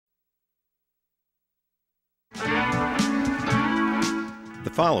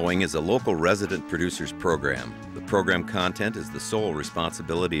following is a local resident producer's program. The program content is the sole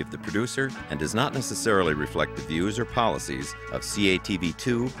responsibility of the producer and does not necessarily reflect the views or policies of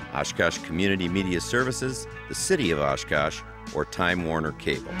CATV2, Oshkosh Community Media Services, the City of Oshkosh, or Time Warner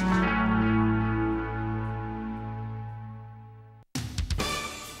Cable.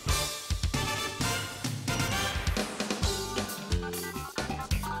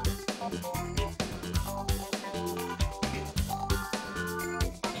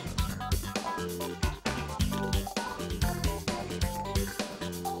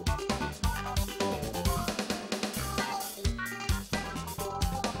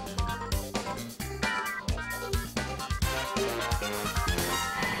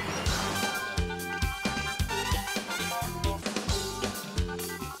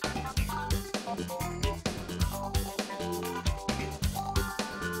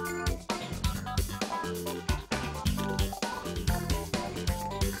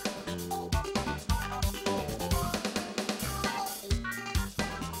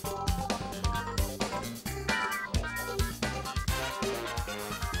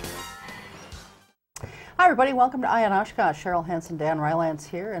 Hi everybody, welcome to Eye on Oshkosh. Cheryl, Hentz, and Dan Rylance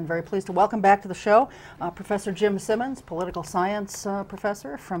here, and very pleased to welcome back to the show Professor Jim Simmons, political science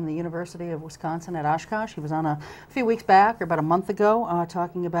professor from the University of Wisconsin at Oshkosh. He was on a few weeks back, or about a month ago,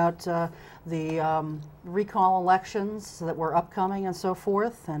 talking about the recall elections that were upcoming and so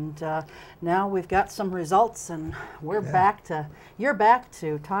forth, and now we've got some results, and you're back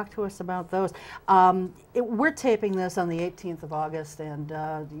to talk to us about those. We're taping this on the 18th of August, and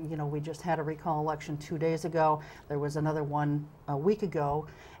you know, we just had a recall election 2 days ago. There was another one a week ago,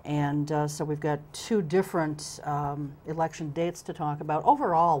 and so we've got two different election dates to talk about.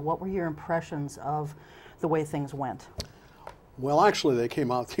 Overall, what were your impressions of the way things went? Well, actually, they came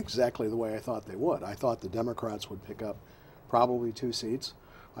out exactly the way I thought they would. I thought the Democrats would pick up probably 2 seats.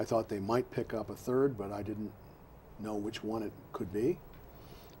 I thought they might pick up a third, but I didn't know which one it could be.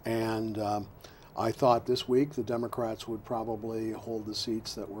 And I thought this week the Democrats would probably hold the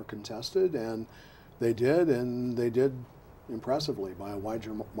seats that were contested, and they did impressively by a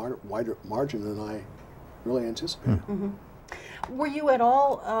wider margin than I really anticipated. Mm-hmm. Were you at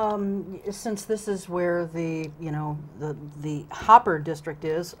all, since this is where the Hopper district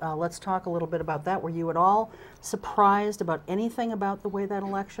is, let's talk a little bit about that. Were you at all surprised about anything about the way that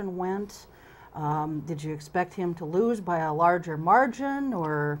election went? Did you expect him to lose by a larger margin,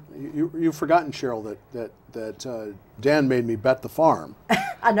 or? You've forgotten, Cheryl, that Dan made me bet the farm.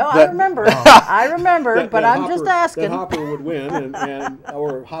 I know, I remember. I remember, but I'm just asking. That Hopper would win,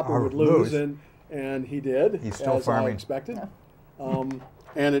 or Hopper would lose, and he did, He's still as farming. I expected. Yeah.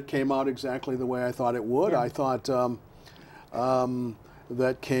 And it came out exactly the way I thought it would. Yeah. I thought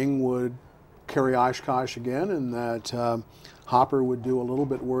that King would carry Oshkosh again, and that Hopper would do a little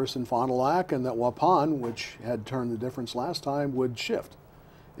bit worse in Fond du Lac, and that Waupun, which had turned the difference last time, would shift.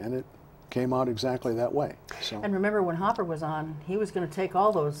 And it came out exactly that way. So. And remember, when Hopper was on, he was going to take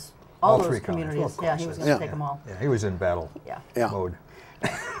all those communities. Yeah, he was going to take them all. Yeah, he was in battle mode.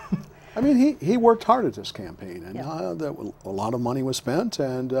 I mean, he worked hard at this campaign, and a lot of money was spent,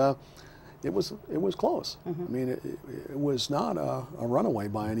 and it was close. Mm-hmm. I mean, it was not a runaway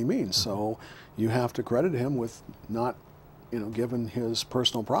by any means. Mm-hmm. So you have to credit him with not, given his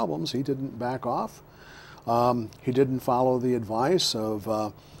personal problems, he didn't back off. He didn't follow the advice of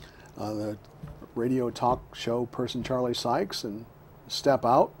the radio talk show person Charlie Sykes and step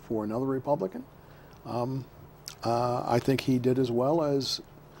out for another Republican. I think he did as well as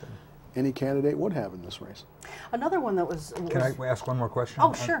any candidate would have in this race. Another one that was... Can I ask one more question?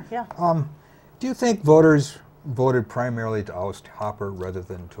 Oh, sure, yeah. Do you think voters voted primarily to oust Hopper rather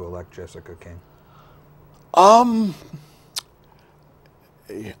than to elect Jessica King?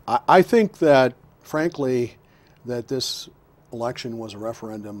 I think that, frankly, that this election was a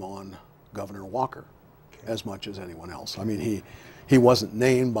referendum on Governor Walker as much as anyone else. I mean, he wasn't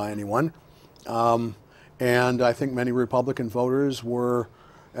named by anyone. And I think many Republican voters were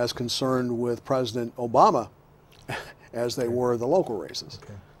as concerned with President Obama as they were the local races.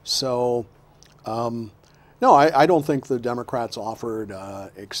 Okay. So, no, I don't think the Democrats offered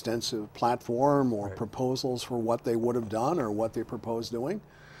extensive platform or proposals for what they would have done or what they proposed doing.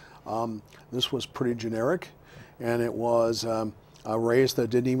 This was pretty generic, and it was a race that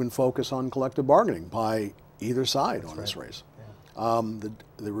didn't even focus on collective bargaining by either side on this race. Yeah.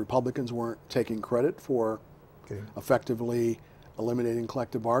 The Republicans weren't taking credit for effectively eliminating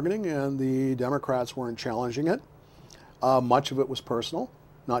collective bargaining, and the Democrats weren't challenging it. Much of it was personal,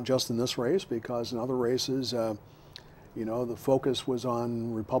 not just in this race, because in other races, the focus was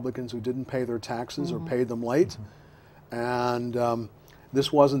on Republicans who didn't pay their taxes or paid them late, and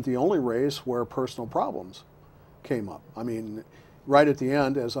this wasn't the only race where personal problems came up. I mean, right at the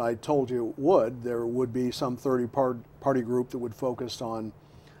end, as I told you it would, there would be some 30-party group that would focus on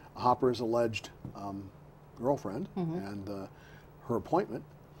Hopper's alleged girlfriend and her appointment.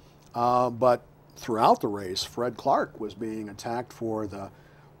 But throughout the race, Fred Clark was being attacked for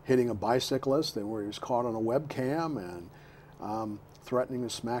hitting a bicyclist, and where he was caught on a webcam and threatening to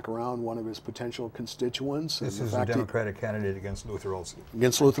smack around one of his potential constituents. This is a Democratic candidate against Luther Olson.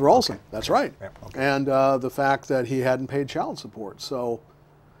 Against Luther Olson, okay. That's right. Yeah, okay. And the fact that he hadn't paid child support. So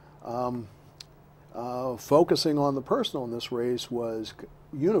focusing on the personal in this race was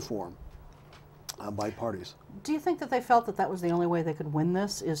uniform by parties. Do you think that they felt that that was the only way they could win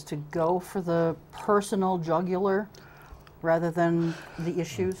this, is to go for the personal jugular rather than the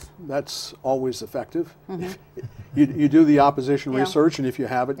issues? That's always effective. You do the opposition research, and if you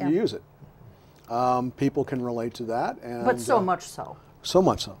have it, you use it. People can relate to that. And, but so much so. So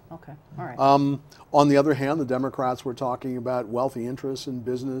much so. Okay, all right. On the other hand, the Democrats were talking about wealthy interests in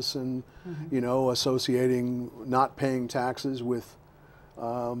business and, you know, associating not paying taxes with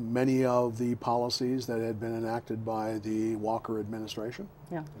many of the policies that had been enacted by the Walker administration.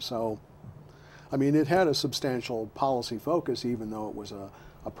 Yeah. So, I mean, it had a substantial policy focus, even though it was a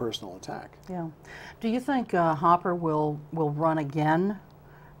personal attack. Yeah. Do you think Hopper will run again,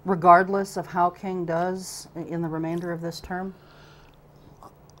 regardless of how King does in the remainder of this term?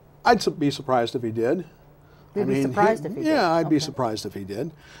 I'd be surprised if he did. You'd be surprised if he did? Yeah, I'd be surprised if he did.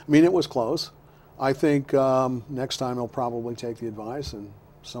 I mean, it was close. I think next time he'll probably take the advice and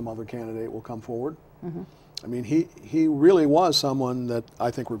some other candidate will come forward. I mean, he really was someone that I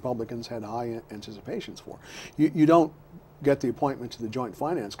think Republicans had high anticipations for. You don't get the appointment to the Joint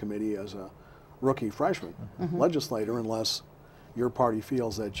Finance Committee as a rookie freshman legislator unless your party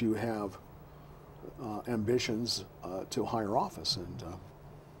feels that you have ambitions to higher office, and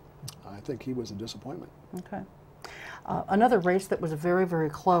I think he was a disappointment. Okay. Another race that was very, very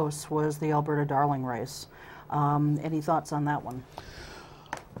close was the Alberta Darling race. Any thoughts on that one?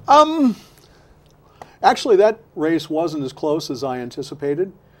 Actually, that race wasn't as close as I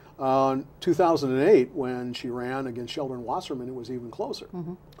anticipated. 2008, when she ran against Sheldon Wasserman, it was even closer.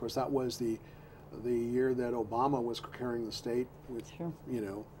 Of course, that was the year that Obama was carrying the state with, you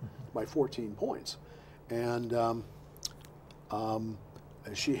know, by 14 points. And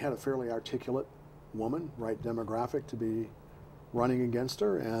she had a fairly articulate woman, right demographic to be running against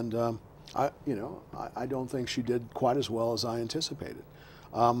her, and I don't think she did quite as well as I anticipated.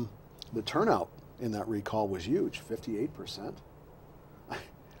 The turnout in that recall was huge, 58%.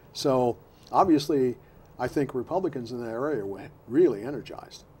 So obviously, I think Republicans in that area were really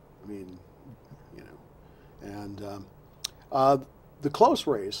energized. I mean, you know, and the close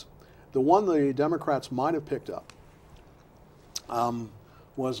race, the one the Democrats might have picked up,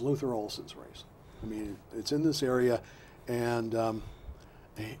 was Luther Olson's race. I mean, it's in this area, and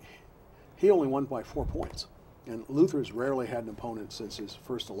he only won by 4 points. And Luther's rarely had an opponent since his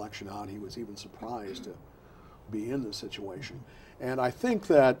first election out. He was even surprised to be in this situation. And I think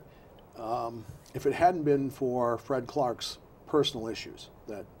that if it hadn't been for Fred Clark's personal issues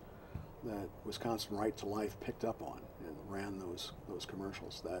that Wisconsin Right to Life picked up on and ran those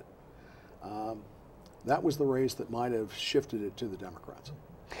commercials, that was the race that might have shifted it to the Democrats.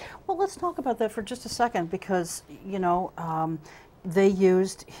 Well, let's talk about that for just a second, because, you know, they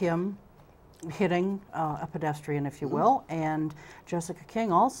used him hitting a pedestrian, if you will, and Jessica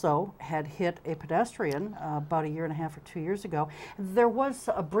King also had hit a pedestrian about 1.5 years or 2 years ago. There was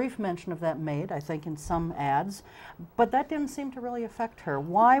a brief mention of that made, I think, in some ads, but that didn't seem to really affect her.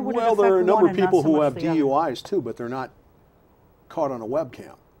 Why would it affect one and not so much the other? Well, there are a number of people who have DUIs too, but they're not caught on a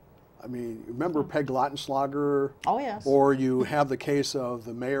webcam. I mean, remember Peg Lautenschlager? Oh, yes. Or you have the case of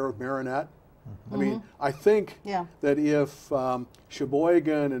the mayor of Marinette. I mean, I think that if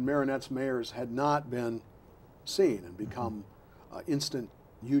Sheboygan and Marinette's mayors had not been seen and become instant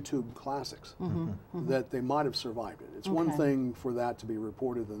YouTube classics, that they might have survived it. It's one thing for that to be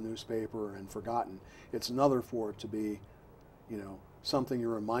reported in the newspaper and forgotten. It's another for it to be, you know, something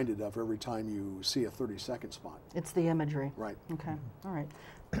you're reminded of every time you see a 30-second spot. It's the imagery. Right. Okay. All right.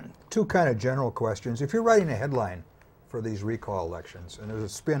 Two kind of general questions. If you're writing a headline for these recall elections, and there's a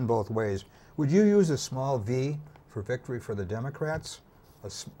spin both ways, would you use a small V for victory for the Democrats,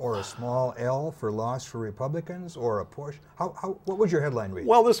 or a small L for loss for Republicans, or a push? What would your headline read?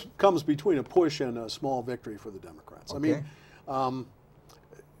 Well, this comes between a push and a small victory for the Democrats. Okay. I mean,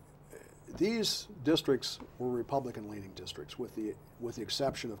 these districts were Republican-leaning districts, with the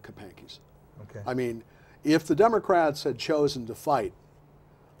exception of Kapanki's. Okay. I mean, if the Democrats had chosen to fight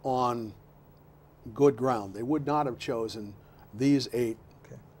on good ground, they would not have chosen these 8.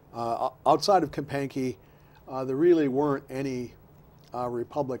 Okay. Outside of Kapanke, there really weren't any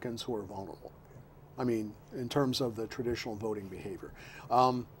Republicans who were vulnerable. I mean, in terms of the traditional voting behavior.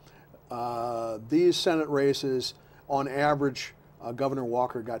 These Senate races, on average, Governor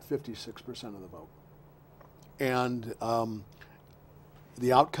Walker got 56% of the vote. And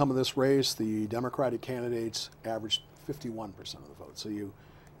the outcome of this race, the Democratic candidates averaged 51% of the vote. So you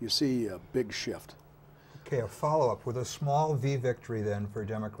see a big shift. Okay, a follow-up. With a small V victory then for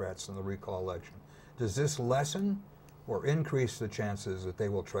Democrats in the recall election, does this lessen or increase the chances that they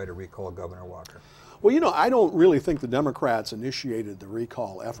will try to recall Governor Walker? Well, you know, I don't really think the Democrats initiated the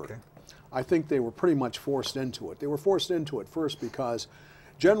recall effort. Okay. I think they were pretty much forced into it. They were forced into it first because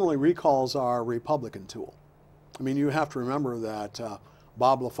generally recalls are a Republican tool. I mean, you have to remember that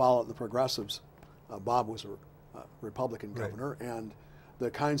Bob LaFollette and the Progressives, Bob was a Republican governor, and the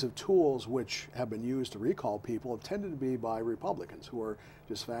kinds of tools which have been used to recall people have tended to be by Republicans who are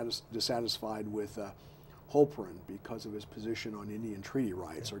dissatisfied with Holprin because of his position on Indian treaty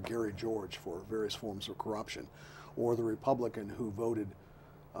rights, or Gary George for various forms of corruption, or the Republican who voted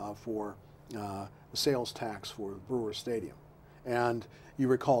for the sales tax for Brewer Stadium. And you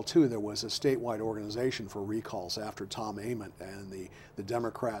recall, too, there was a statewide organization for recalls after Tom Ament and the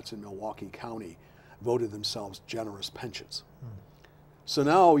Democrats in Milwaukee County voted themselves generous pensions. So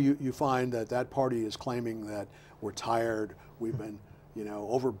now you find that that party is claiming that we're tired, we've been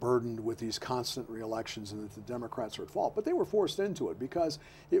overburdened with these constant re-elections, and that the Democrats are at fault. But they were forced into it because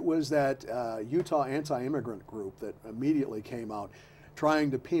it was that Utah anti-immigrant group that immediately came out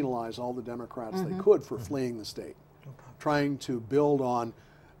trying to penalize all the Democrats they could for fleeing the state, trying to build on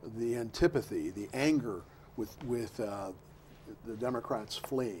the antipathy, the anger with the Democrats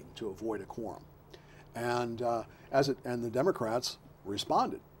fleeing to avoid a quorum. And the Democrats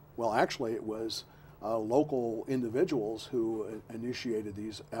responded. Well, actually, it was local individuals who initiated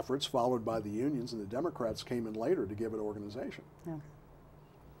these efforts, followed by the unions, and the Democrats came in later to give it organization. Yeah.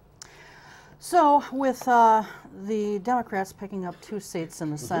 So with the Democrats picking up 2 seats in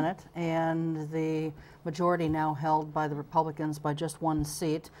the Senate and the majority now held by the Republicans by just 1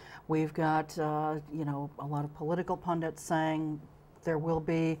 seat, we've got a lot of political pundits saying there will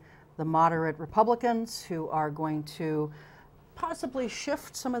be the moderate Republicans who are going to possibly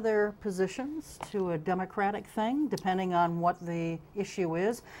shift some of their positions to a Democratic thing, depending on what the issue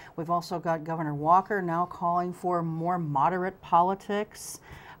is. We've also got Governor Walker now calling for more moderate politics.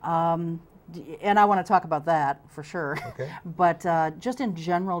 And I want to talk about that for sure. Okay. But just in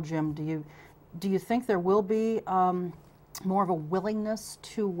general, Jim, do you think there will be more of a willingness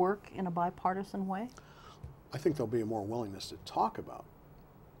to work in a bipartisan way? I think there'll be a more willingness to talk about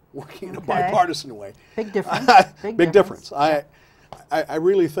working in a bipartisan way. Big difference. Big difference. I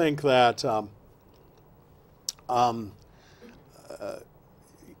really think that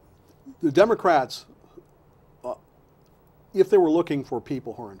the Democrats, if they were looking for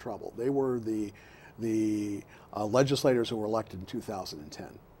people who are in trouble, they were the legislators who were elected in 2010.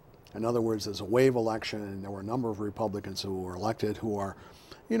 In other words, there's a wave election, and there were a number of Republicans who were elected who are,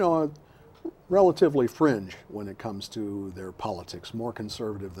 relatively fringe when it comes to their politics, more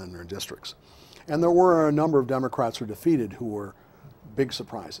conservative than their districts. And there were a number of Democrats who were defeated who were big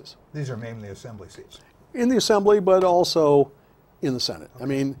surprises. These are mainly assembly seats. In the Assembly, but also in the Senate. Okay. I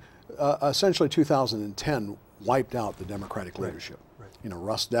mean, essentially 2010 wiped out the Democratic leadership. Right.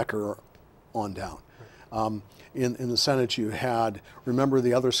 Russ Decker on down. Right. In the Senate, you had, remember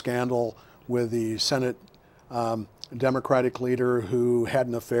the other scandal with the Senate Democratic leader who had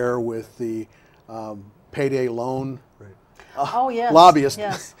an affair with the payday loan lobbyist,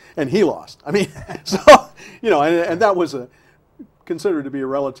 and he lost. I mean, so, and that was considered to be a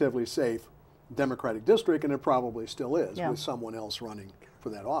relatively safe Democratic district, and it probably still is, with someone else running for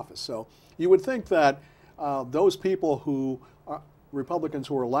that office. So you would think that those people who are Republicans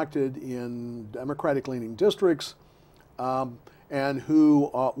who are elected in Democratic-leaning districts and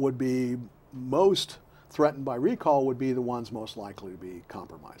who would be most threatened by recall would be the ones most likely to be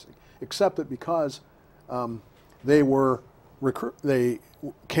compromising, except that because they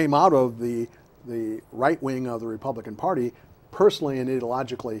came out of the right wing of the Republican Party, personally and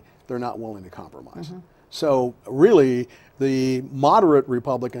ideologically, they're not willing to compromise. So really, the moderate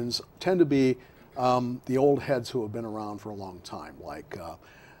Republicans tend to be the old heads who have been around for a long time, like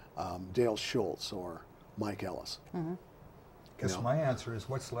Dale Schultz or Mike Ellis. Guess my answer is,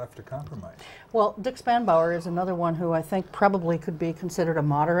 what's left to compromise? Well, Dick Spanbauer is another one who I think probably could be considered a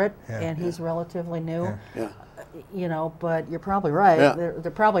moderate, and he's relatively new. you know, but you're probably right. Yeah.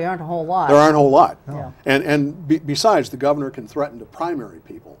 There probably aren't a whole lot. There aren't a whole lot. Yeah. And besides, the governor can threaten to primary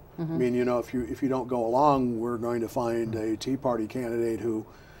people. I mean, you know, if you don't go along, we're going to find a Tea Party candidate who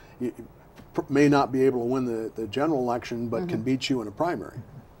may not be able to win the general election, but can beat you in a primary.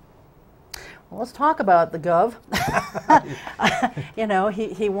 Well, let's talk about the gov. You know,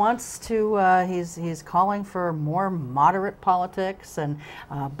 he wants to. He's calling for more moderate politics and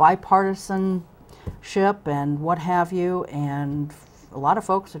bipartisanship and what have you. And a lot of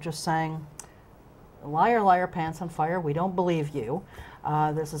folks are just saying, "Liar, liar, pants on fire. We don't believe you.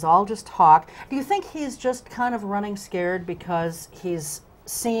 This is all just talk." Do you think he's just kind of running scared because he's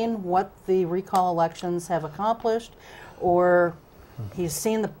seen what the recall elections have accomplished, or he's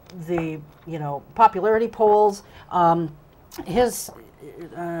seen the you know, popularity polls? I'm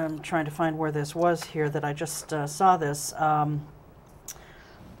trying to find where this was here that I just saw this. I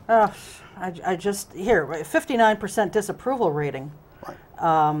just here 59% disapproval rating.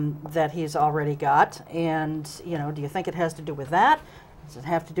 That he's already got, and you know, do you think it has to do with that? Does it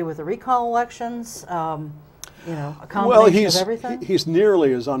have to do with the recall elections? You know, a combination of everything. He's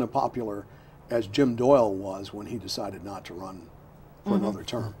nearly as unpopular as Jim Doyle was when he decided not to run for another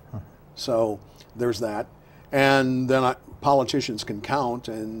term. So there's that, and then politicians can count,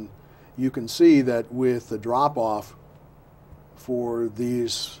 and you can see that with the drop off for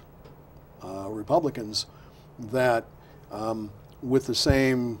these Republicans, that with the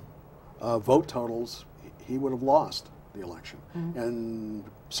same vote totals, he would have lost the election. And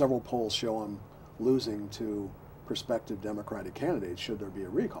several polls show him losing to prospective Democratic candidates should there be a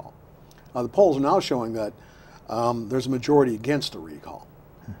recall. The polls are now showing that there's a majority against a recall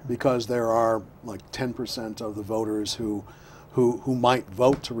because there are like 10% of the voters who might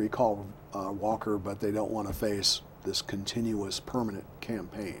vote to recall Walker, but they don't want to face this continuous permanent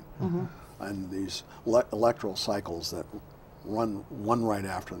campaign and these electoral cycles that run one right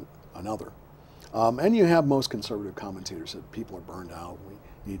after another. And you have most conservative commentators that people are burned out,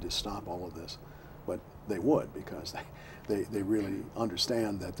 we need to stop all of this. But they would, because they really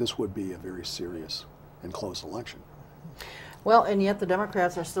understand that this would be a very serious and close election. Well, and yet the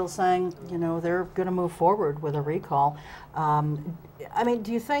Democrats are still saying, you know, they're going to move forward with a recall. I mean,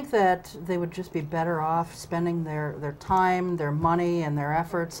 do you think that they would just be better off spending their time, their money, and their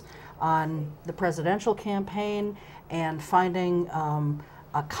efforts on the presidential campaign and finding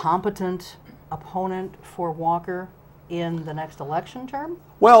a competent opponent for Walker in the next election term?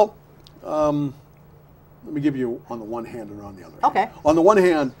 Well, let me give you on the one hand and on the other. Okay. Hand. On the one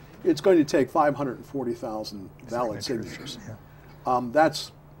hand, it's going to take 540,000 valid signatures. Yeah.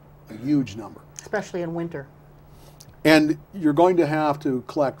 That's a huge number. Especially in winter. And you're going to have to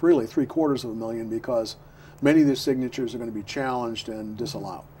collect really 750,000 because many of these signatures are going to be challenged and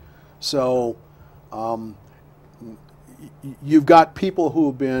disallowed. So you've got people who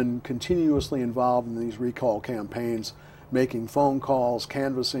have been continuously involved in these recall campaigns, making phone calls,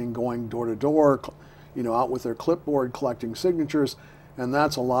 canvassing, going door to door, you know, out with their clipboard collecting signatures, and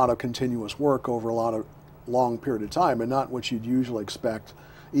that's a lot of continuous work over a lot of long period of time, and not what you'd usually expect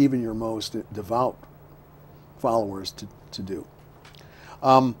even your most devout followers to do.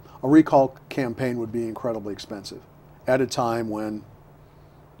 A recall campaign would be incredibly expensive at a time when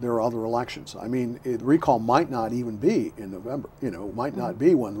there are other elections. I mean, recall might not even be in November. You know, might not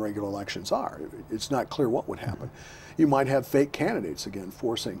be when regular elections are. It's not clear what would happen. You might have fake candidates again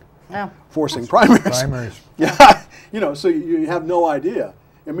forcing primaries. Yeah, you know, so you have no idea.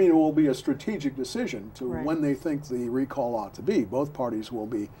 I mean, it will be a strategic decision to when they think the recall ought to be. Both parties will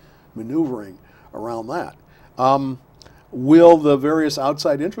be maneuvering around that. Will the various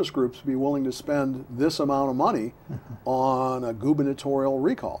outside interest groups be willing to spend this amount of money on a gubernatorial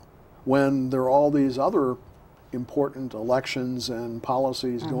recall when there are all these other important elections and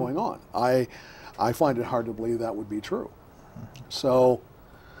policies going on? I find it hard to believe that would be true. So,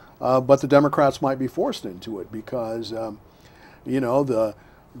 but the Democrats might be forced into it because, you know,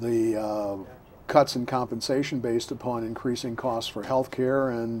 the cuts in compensation based upon increasing costs for health care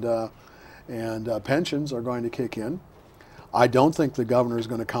and pensions are going to kick in. I don't think the governor is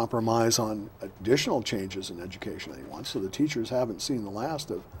going to compromise on additional changes in education that he wants, so the teachers haven't seen the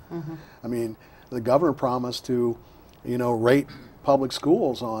last of. I mean, the governor promised to, you know, rate public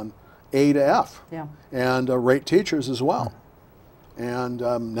schools on A to F, and rate teachers as well. And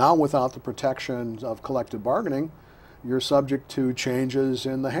now without the protections of collective bargaining, you're subject to changes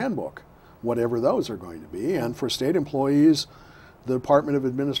in the handbook, whatever those are going to be. And for state employees, the Department of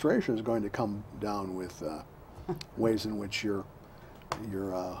Administration is going to come down with ways in which your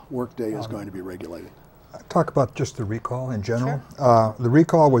workday is going to be regulated. talk about just the recall in general? Sure. The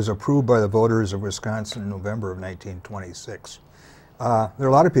recall was approved by the voters of Wisconsin in November of 1926. There are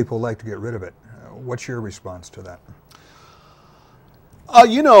a lot of people who like to get rid of it. What's your response to that?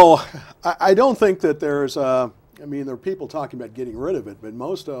 You know, I don't think that there's I mean, there are people talking about getting rid of it, but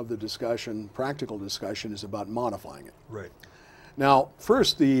most of the discussion, practical discussion, is about modifying it. Right. Now,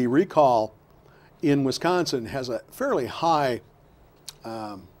 first, the recall in Wisconsin has a fairly high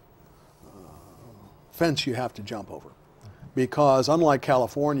fence you have to jump over, because unlike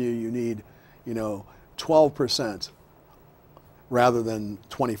California, you need, 12% rather than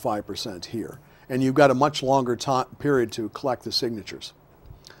 25% here, and you've got a much longer period to collect the signatures.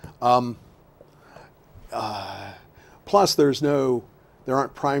 Plus, there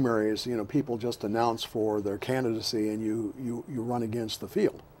aren't primaries. People just announce for their candidacy, and you run against the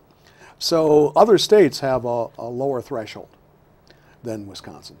field. So other states have a lower threshold than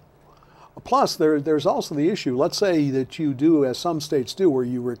Wisconsin. Plus, there's also the issue. Let's say that you do, as some states do, where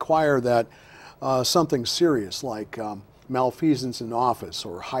you require that something serious like malfeasance in office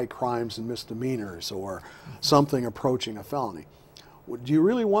or high crimes and misdemeanors or something approaching a felony. Do you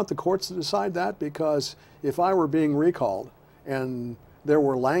really want the courts to decide that? Because if I were being recalled and there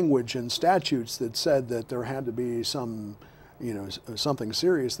were language in statutes that said that there had to be some, something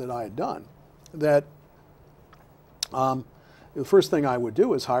serious that I had done, that the first thing I would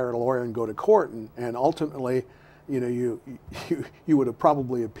do is hire a lawyer and go to court, and ultimately, you would have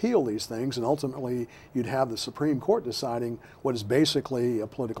probably appealed these things, and ultimately you'd have the Supreme Court deciding what is basically a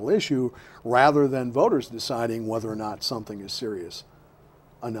political issue rather than voters deciding whether or not something is serious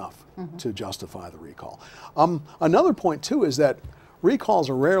enough to justify the recall. Another point too is that recalls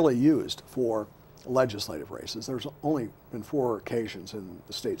are rarely used for legislative races. There's only been 4 occasions in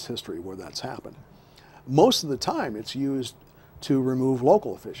the state's history where that's happened. Most of the time it's used to remove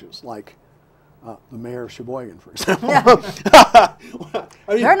local officials, like the mayor of Sheboygan, for example. Yeah.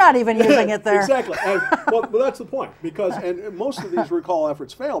 They're not even using it there. Exactly. Well, that's the point, because and most of these recall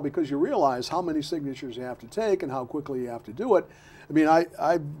efforts fail because you realize how many signatures you have to take and how quickly you have to do it. I mean,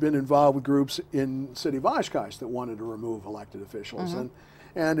 I've been involved with groups in the city of Oshkosh that wanted to remove elected officials,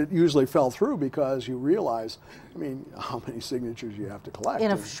 and it usually fell through because you realize, I mean, how many signatures you have to collect.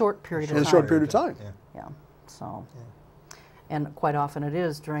 In a short period of time. In a short period of time. Yeah. So. Yeah. And quite often it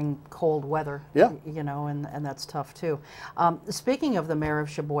is during cold weather, yeah. And that's tough too. Speaking of the mayor of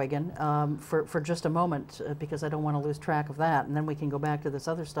Sheboygan, for just a moment, because I don't want to lose track of that, and then we can go back to this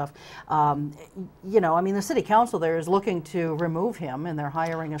other stuff. I mean, the city council there is looking to remove him, and they're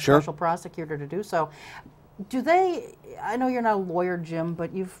hiring a special prosecutor to do so. Do they, I know you're not a lawyer, Jim,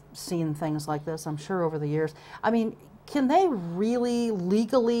 but you've seen things like this, I'm sure, over the years. I mean, can they really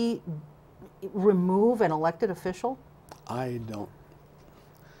legally remove an elected official? I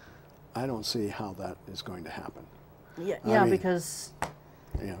don't see how that is going to happen. Yeah, I mean, because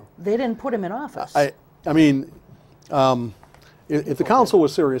they didn't put him in office. I mean, if the council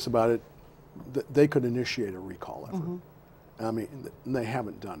was serious about it, they could initiate a recall effort. I mean, they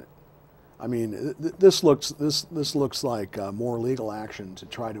haven't done it. I mean, this looks like more legal action to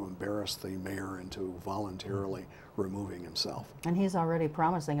try to embarrass the mayor into voluntarily removing himself. And he's already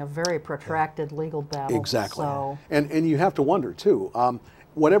promising a very protracted legal battle. Exactly. So. And you have to wonder too,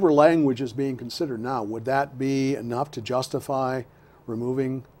 whatever language is being considered now, would that be enough to justify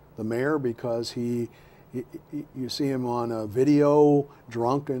removing the mayor because you see him on a video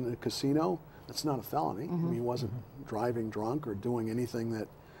drunk in a casino? That's not a felony. I mean, he wasn't driving drunk or doing anything that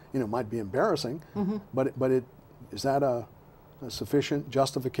might be embarrassing, but is that a sufficient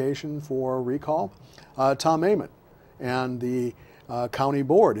justification for recall? Tom Amon and the county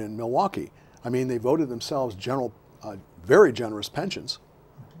board in Milwaukee, I mean, they voted themselves very generous pensions.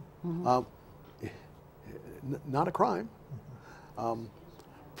 Not a crime.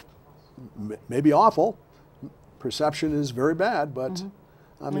 Maybe awful. Perception is very bad, but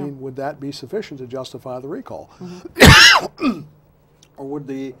I mean, would that be sufficient to justify the recall? Or would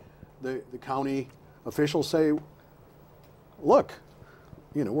the county officials say, look,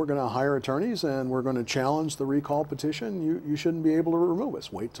 we're going to hire attorneys and we're going to challenge the recall petition. You shouldn't be able to remove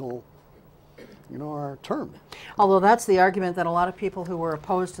us. Wait till our term. Although that's the argument that a lot of people who were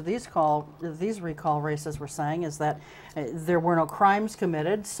opposed to these recall races were saying, is that there were no crimes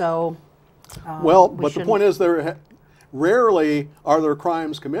committed. So but the point is, rarely are there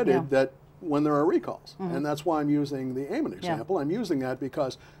crimes committed that when there are recalls. And that's why I'm using the Amon example. I'm using that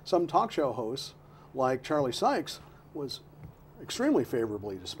because some talk show hosts, like Charlie Sykes, was extremely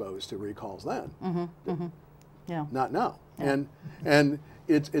favorably disposed to recalls then. Yeah. Not now. And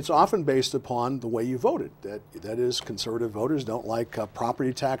it's often based upon the way you voted. That is, conservative voters don't like a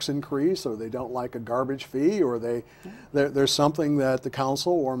property tax increase, or they don't like a garbage fee, or there's something that the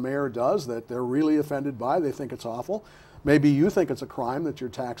council or mayor does that they're really offended by. They think it's awful. Maybe you think it's a crime that your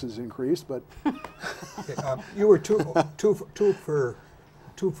taxes increased, but Okay, you were two for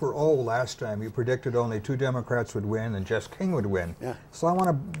 0 last time. You predicted only 2 Democrats would win and Jess King would win. Yeah. So I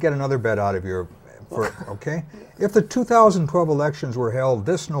want to get another bet out of you. Okay? If the 2012 elections were held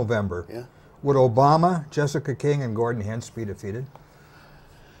this November, yeah. would Obama, Jessica King, and Gordon Hentz be defeated?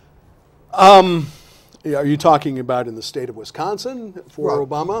 Yeah, are you talking about in the state of Wisconsin for Well,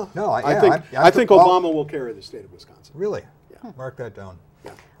 Obama? no, I think Obama will carry the state of Wisconsin. Really? Yeah. Mark that down.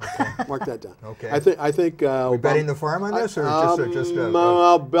 Yeah. Mark that down. Okay. I think. Are we betting the farm on this, or just a?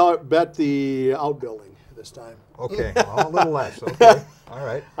 I'll bet the outbuilding this time. Okay, a little less. Okay, all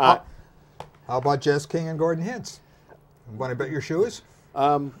right. How about Jess King and Gordon Hentz? Want to bet your shoes?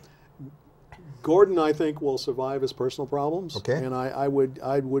 Gordon, I think, will survive his personal problems. Okay. And I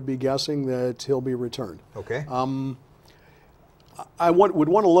would be guessing that he'll be returned. Okay. I would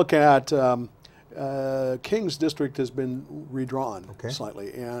want to look at King's district has been redrawn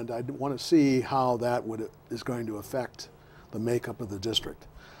slightly, and I want to see how that is going to affect the makeup of the district.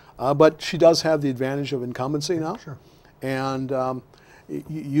 But she does have the advantage of incumbency now. Sure. And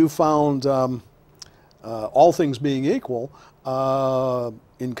you found, all things being equal,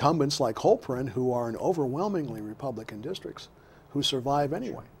 incumbents like Holprin, who are in overwhelmingly Republican districts, who survive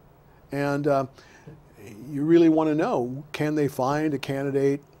anyway. And you really want to know, can they find a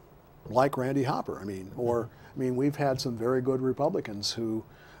candidate like Randy Hopper? I mean, we've had some very good Republicans who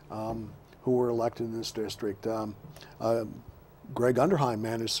were elected in this district. Greg Underheim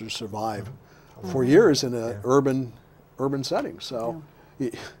managed to survive for years in an urban setting. So,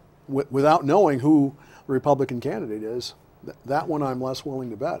 without knowing who the Republican candidate is, that one I'm less willing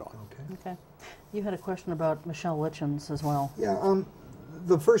to bet on. Okay. You had a question about Michelle Litchens as well. Yeah.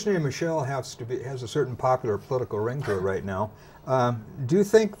 The first name Michelle has a certain popular political ring to it right now. Do you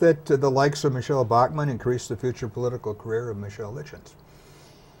think that the likes of Michelle Bachmann increase the future political career of Michelle Litchens?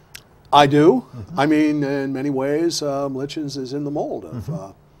 I do. I mean, in many ways, Litchens is in the mold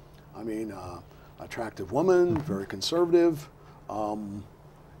of, attractive woman, very conservative,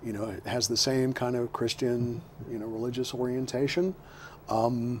 has the same kind of Christian, religious orientation,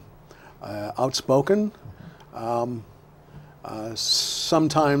 outspoken,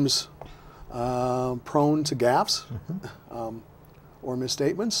 sometimes prone to gaffes or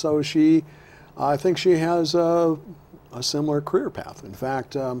misstatements. So I think she has a similar career path. In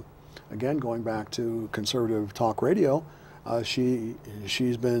fact, again, going back to conservative talk radio,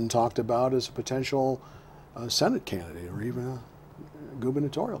 she's been talked about as a potential Senate candidate or even a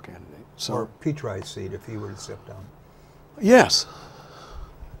gubernatorial candidate. So, or Petri's seat if he were to step down. Yes.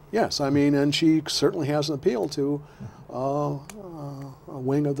 Yes, and she certainly has an appeal to a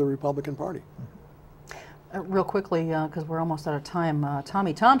wing of the Republican Party. Real quickly, because we're almost out of time,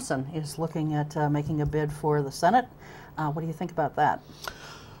 Tommy Thompson is looking at making a bid for the Senate. What do you think about that?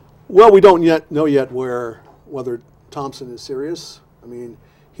 Well, we don't know yet whether Thompson is serious.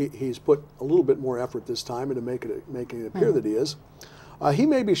 He's put a little bit more effort this time into making it appear that he is. He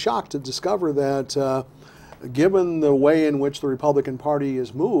may be shocked to discover that, given the way in which the Republican Party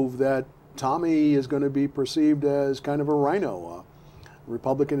is moved, that Tommy is going to be perceived as kind of a rhino, a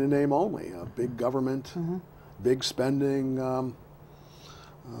Republican in name only, a big government, big spending,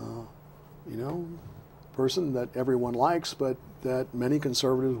 person that everyone likes, but that many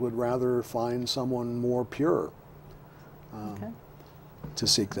conservatives would rather find someone more pure to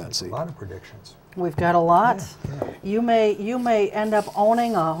seek that seat. A lot of predictions. We've got a lot. Yeah. You may end up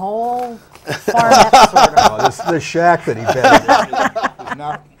owning a whole farmette sort of. Oh, the shack that he bet is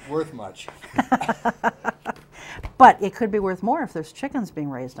not worth much. But it could be worth more if there's chickens being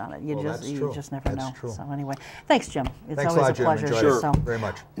raised on it. You just never know. True. So anyway, thanks, Jim. It's Thanks always a lot, Jim. pleasure. Enjoyed it. So, very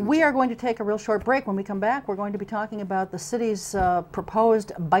much. We are going to take a real short break. When we come back, we're going to be talking about the city's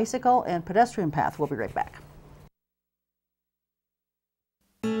proposed bicycle and pedestrian path. We'll be right back.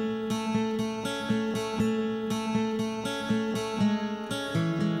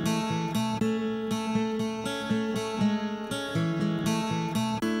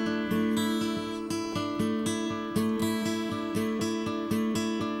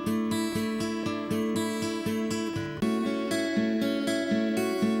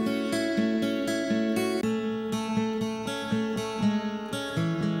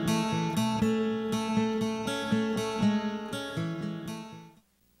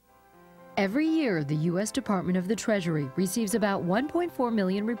 Every year, the U.S. Department of the Treasury receives about 1.4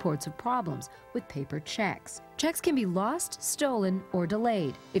 million reports of problems with paper checks. Checks can be lost, stolen, or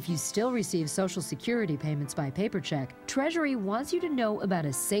delayed. If you still receive Social Security payments by paper check, Treasury wants you to know about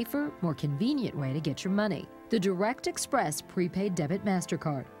a safer, more convenient way to get your money: the Direct Express Prepaid Debit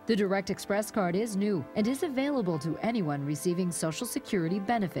MasterCard. The Direct Express card is new and is available to anyone receiving Social Security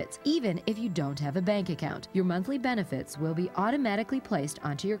benefits, even if you don't have a bank account. Your monthly benefits will be automatically placed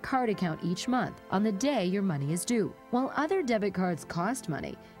onto your card account each month on the day your money is due. While other debit cards cost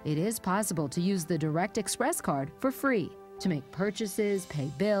money, it is possible to use the Direct Express card for free to make purchases, pay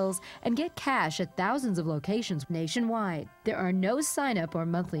bills, and get cash at thousands of locations nationwide. There are no sign-up or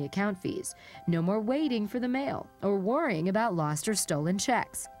monthly account fees. No more waiting for the mail or worrying about lost or stolen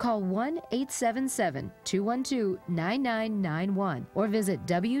checks. Call 1-877-212-9991 or visit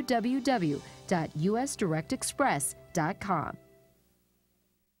www.usdirectexpress.com.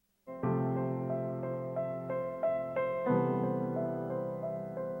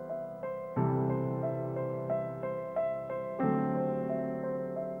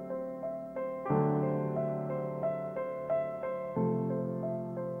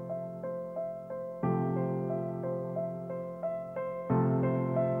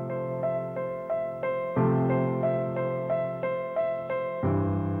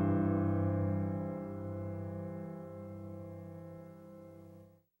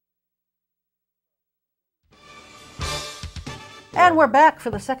 And we're back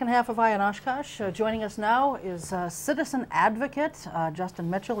for the second half of Eye on Oshkosh. Joining us now is citizen advocate Justin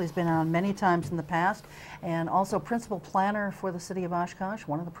Mitchell. He's been on many times in the past, and also principal planner for the city of Oshkosh,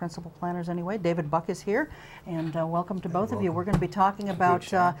 one of the principal planners anyway. David Buck is here, and welcome to both of you. We're going to be talking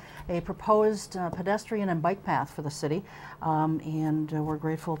about a proposed pedestrian and bike path for the city, and we're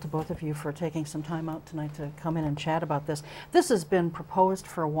grateful to both of you for taking some time out tonight to come in and chat about this. This has been proposed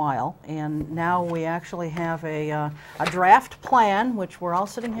for a while, and now we actually have a draft plan, which we're all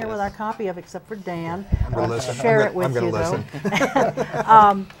sitting here with our copy of, except for Dan. I'm going to listen. Share it with I'm you, gonna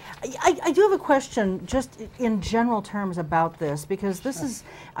though. I do have a question, just in general terms about this, because this is,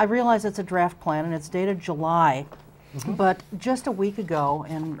 I realize it's a draft plan and it's dated July, but just a week ago,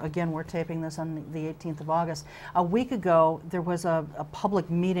 and again we're taping this on the 18th of August, a week ago there was a public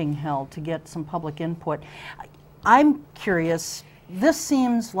meeting held to get some public input. I'm curious, this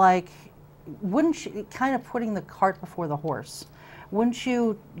seems like, wouldn't you, kind of putting the cart before the horse, wouldn't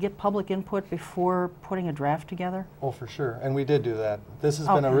you get public input before putting a draft together? Oh, for sure, and we did do that. This has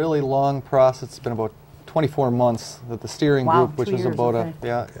been a really long process. It's been about 24 months that the steering group, which is about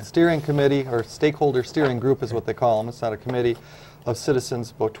steering committee, or stakeholder steering group is what they call them. It's not a committee of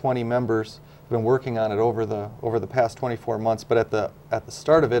citizens, about 20 members have been working on it over the past 24 months. But at the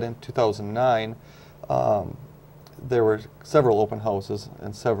start of it in 2009, there were several open houses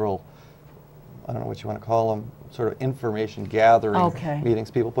and several, I don't know what you want to call them, sort of information gathering meetings,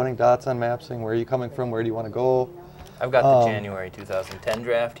 people putting dots on maps, saying, where are you coming from, where do you want to go? I've got the January 2010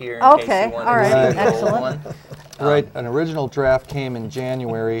 draft here. In case you want all right, to see excellent. Right, an original draft came in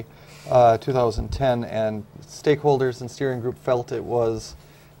January 2010, and stakeholders and steering group felt it was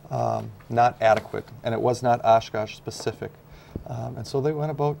not adequate, and it was not Oshkosh specific. And so they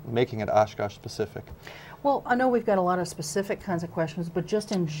went about making it Oshkosh specific. Well, I know we've got a lot of specific kinds of questions, but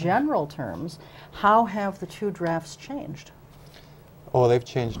just in general terms, how have the two drafts changed? Oh, they've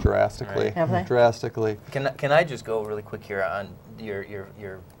changed drastically. Right. Have they? Drastically. Can I just go really quick here on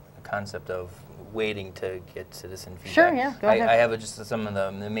your concept of waiting to get citizen feedback? Sure, yeah, go ahead. I have just some of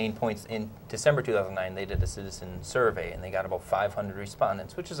the main points. In December 2009, they did a citizen survey, and they got about 500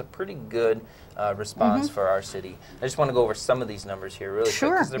 respondents, which is a pretty good response for our city. I just want to go over some of these numbers here really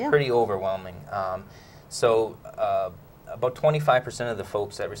quick, because they're pretty overwhelming. So about 25% of the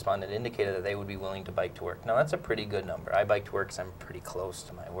folks that responded indicated that they would be willing to bike to work. Now, that's a pretty good number. I bike to work because I'm pretty close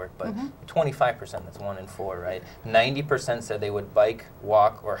to my work, but 25%, that's 1 in 4, right? 90% said they would bike,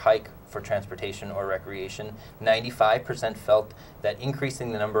 walk, or hike for transportation or recreation. 95% felt that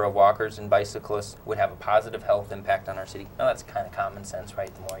increasing the number of walkers and bicyclists would have a positive health impact on our city. Now, that's kind of common sense,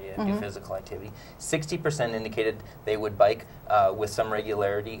 right? The more you do physical activity. 60% indicated they would bike with some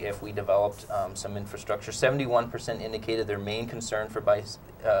regularity if we developed some infrastructure. 71% indicated their main concern for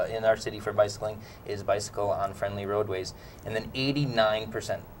in our city for bicycling is bicycle on friendly roadways. And then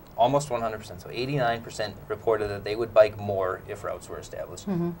 89%, almost 100%, so 89% reported that they would bike more if routes were established.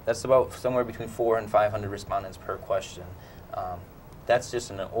 That's about somewhere between 400 and 500 respondents per question. That's just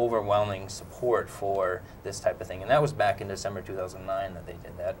an overwhelming support for this type of thing. And that was back in December 2009 that they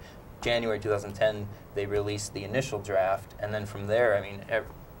did that. January 2010, they released the initial draft, and then from there, I mean,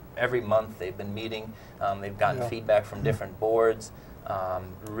 every month they've been meeting. They've gotten feedback from different boards.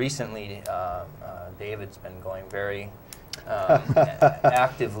 Recently, David's been going very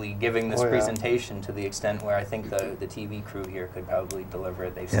actively giving this presentation to the extent where I think the TV crew here could probably deliver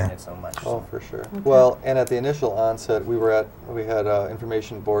it. They've seen it so much. Oh, for sure. Okay. Well, and at the initial onset, we had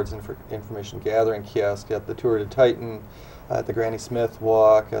information boards, information gathering kiosk at the Tour de Titan, at the Granny Smith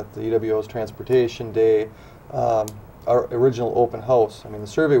Walk, at the UWO's Transportation Day. Our original open house, I mean, the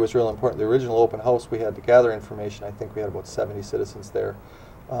survey was real important. The original open house we had to gather information, I think we had about 70 citizens there.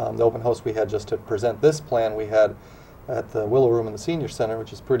 The open house we had just to present this plan, we had at the Willow Room in the Senior Center,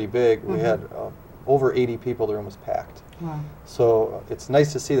 which is pretty big, we had over 80 people. The room was packed. Wow. So it's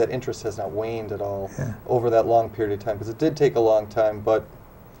nice to see that interest has not waned at all over that long period of time, because it did take a long time, but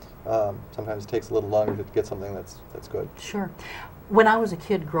sometimes it takes a little longer to get something that's good. Sure. When I was a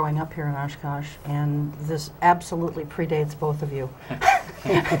kid growing up here in Oshkosh, and this absolutely predates both of you,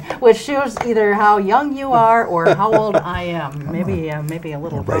 which shows either how young you are or how old I am. Maybe a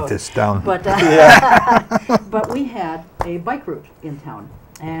little both. Write this down. But, but we had a bike route in town.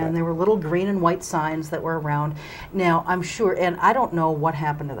 And there were little green and white signs that were around. Now, I'm sure, and I don't know what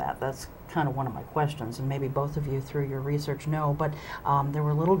happened to that. That's kind of one of my questions, and maybe both of you through your research know, but there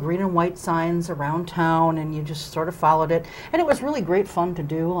were little green and white signs around town, and you just sort of followed it. And it was really great fun to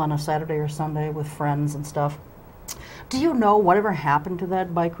do on a Saturday or Sunday with friends and stuff. Do you know whatever happened to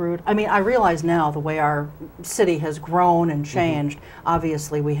that bike route? I mean, I realize now the way our city has grown and changed,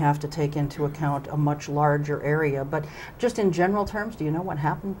 obviously we have to take into account a much larger area, but just in general terms, do you know what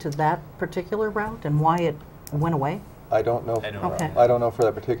happened to that particular route and why it went away? I don't know. I don't know for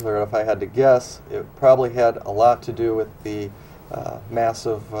that particular route. If I had to guess, it probably had a lot to do with the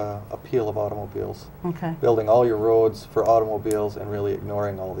massive appeal of automobiles. Okay. Building all your roads for automobiles and really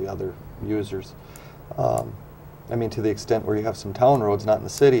ignoring all the other users. I mean, to the extent where you have some town roads, not in the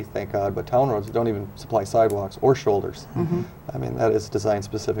city, thank God, but town roads don't even supply sidewalks or shoulders. I mean, that is designed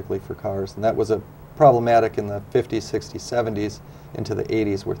specifically for cars, and that was problematic in the 50s, 60s, 70s, into the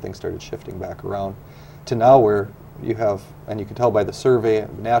 80s, where things started shifting back around to now where you have, and you can tell by the survey,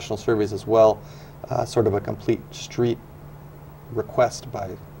 national surveys as well, sort of a complete street request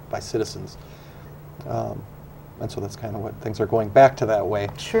by citizens. And so that's kind of what things are going back to that way.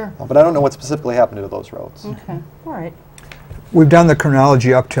 Sure. But I don't know what specifically happened to those roads. Okay, all right. We've done the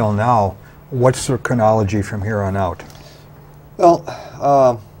chronology up till now. What's the chronology from here on out?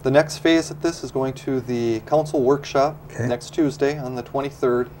 Well, the next phase of this is going to the council workshop next Tuesday on the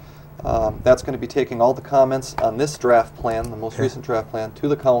 23rd. That's going to be taking all the comments on this draft plan, the most recent draft plan, to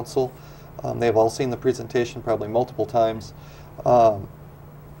the council. They've all seen the presentation probably multiple times.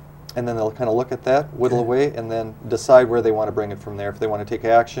 And then they'll kind of look at that, whittle away, and then decide where they want to bring it from there, if they want to take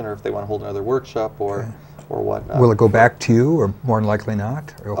action or if they want to hold another workshop or whatnot. Will it go back to you, or more than likely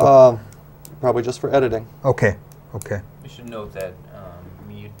not? Probably just for editing. Okay, okay. We should note that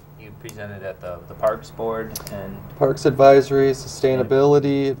you presented at the Parks Board and... Parks Advisory,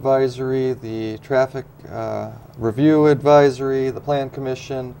 Sustainability Advisory, the Traffic Review Advisory, the Plan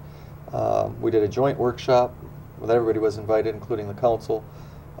Commission. We did a joint workshop with everybody was invited, including the council.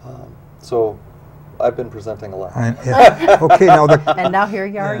 So I've been presenting a lot. Okay, now and now here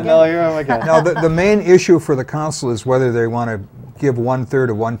you are again. Now here I am again. Now the main issue for the council is whether they want to give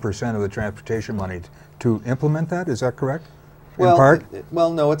 1/3 of 1% of the transportation money to implement that. Is that correct? Well, in part?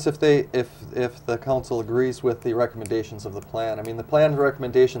 Well, no. It's if the council agrees with the recommendations of the plan. I mean, the plan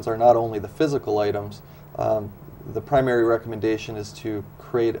recommendations are not only the physical items. The primary recommendation is to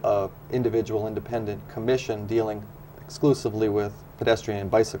create a individual independent commission dealing exclusively with pedestrian and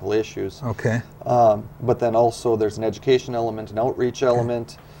bicycle issues. Okay. But then also there's an education element, an outreach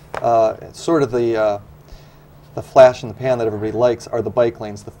element. Sort of the flash in the pan that everybody likes are the bike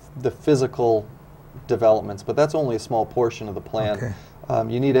lanes, the physical developments, but that's only a small portion of the plan.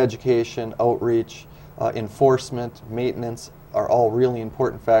 Okay. You need education, outreach, enforcement, maintenance are all really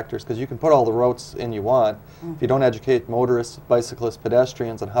important factors, because you can put all the routes in you want. If you don't educate motorists, bicyclists,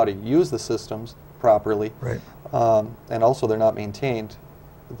 pedestrians on how to use the systems properly, and also they're not maintained,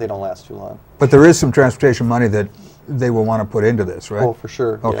 they don't last too long. But there is some transportation money that they will want to put into this, right? Oh, for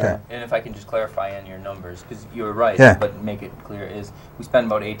sure. Okay. Yeah. And if I can just clarify on your numbers, because you were right, Yeah. but make it clear, is we spend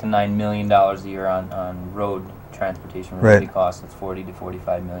about $8 to $9 million a year on road transportation related costs. That's 40 to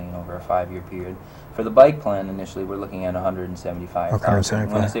 45 million over a 5-year period. For the bike plan, initially, we're looking at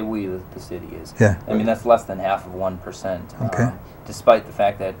 175,000. When I say we, the city is. Yeah. I mean, that's less than half of 1%. Okay. Despite the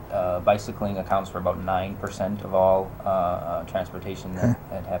fact that bicycling accounts for about 9% of all transportation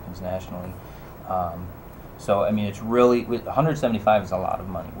that happens nationally. So, I mean, it's really, 175 is a lot of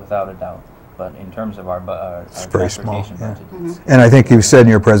money, without a doubt. but in terms of our very small, transportation budget. And I think you said in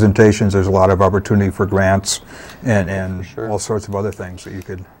your presentations there's a lot of opportunity for grants and sure. all sorts of other things that you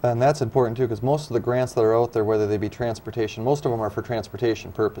could... And that's important too, because most of the grants that are out there, whether they be transportation, most of them are for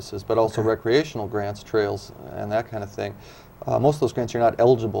transportation purposes, but also recreational grants, trails, and that kind of thing. Most of those grants you're not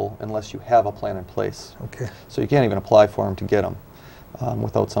eligible unless you have a plan in place. Okay. So you can't even apply for them to get them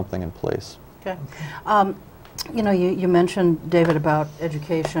without something in place. Okay. You know, you mentioned, David, about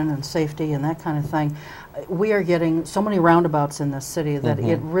education and safety and that kind of thing. We are getting so many roundabouts in this city that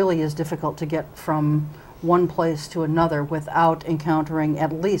it really is difficult to get from one place to another without encountering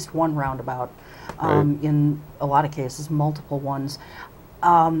at least one roundabout. In a lot of cases, multiple ones.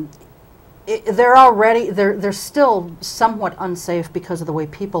 They're still somewhat unsafe because of the way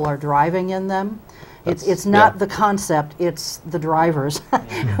people are driving in them. It's not the concept, it's the drivers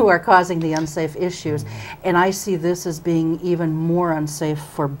who are causing the unsafe issues. And I see this as being even more unsafe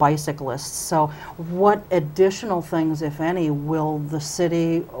for bicyclists. So what additional things, if any, will the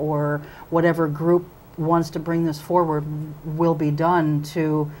city or whatever group wants to bring this forward will be done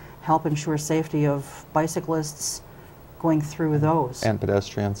to help ensure safety of bicyclists going through those? And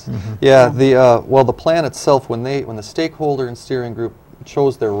pedestrians. Yeah, the plan itself, when the stakeholder and steering group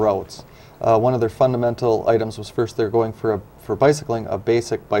chose their routes, one of their fundamental items was first they're going for bicycling a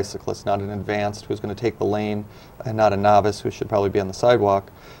basic bicyclist, not an advanced who's going to take the lane, and not a novice who should probably be on the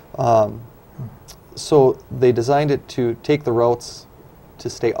sidewalk. So they designed it to take the routes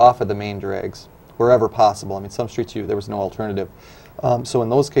to stay off of the main drags wherever possible. I mean, some streets there was no alternative. So in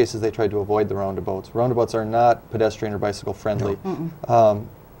those cases, they tried to avoid the roundabouts. Roundabouts are not pedestrian or bicycle friendly,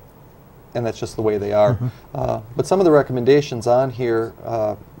 and that's just the way they are. But some of the recommendations on here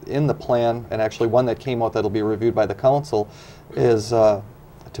in the plan, and actually one that came out that will be reviewed by the council, is to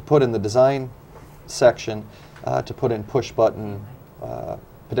put in the design section to put in push-button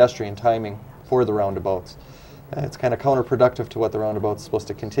pedestrian timing for the roundabouts. It's kind of counterproductive to what the roundabout's supposed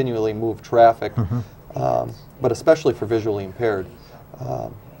to continually move traffic, but especially for visually impaired.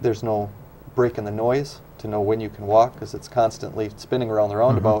 There's no break in the noise to know when you can walk because it's constantly spinning around the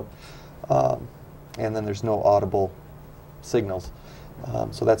roundabout, and then there's no audible signals.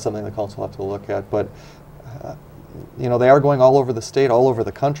 So that's something the council will have to look at. But you know, they are going all over the state, all over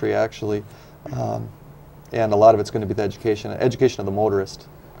the country actually, and a lot of it's going to be the education of the motorist.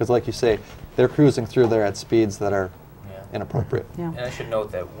 Because like you say, they're cruising through there at speeds that are inappropriate. And I should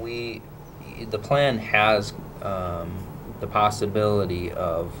note that the plan has the possibility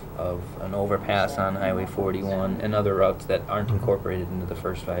of an overpass on Highway 41 and other routes that aren't incorporated into the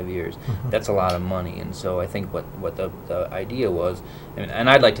first 5 years. That's a lot of money, and so I think what the idea was, and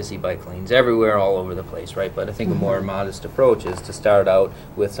I'd like to see bike lanes everywhere, all over the place, right? But I think a more modest approach is to start out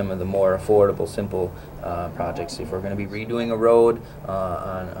with some of the more affordable, simple projects. If we're going to be redoing a road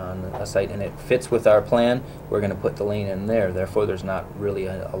on a site and it fits with our plan, we're going to put the lane in there. Therefore, there's not really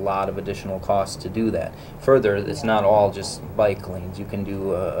a lot of additional costs to do that. Further, it's not all just bike lanes. You can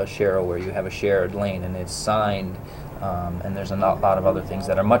do a Cheryl where you have a shared lane and it's signed, and there's a lot of other things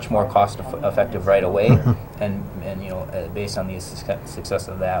that are much more cost effective right away. And you know, based on the success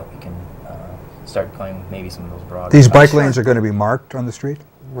of that, we can start going with maybe some of those broad. These bike lanes are going to be marked on the street?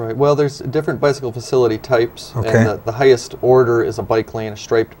 Right. Well, there's different bicycle facility types, and the highest order is a bike lane, a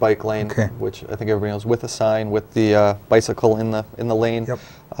striped bike lane, which I think everybody knows, with a sign, with the bicycle in the lane,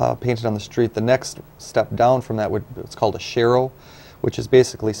 painted on the street. The next step down from that it's called a Cheryl, which is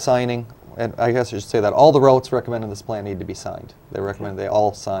basically signing. And I guess I should say that all the routes recommended in this plan need to be signed. They recommend they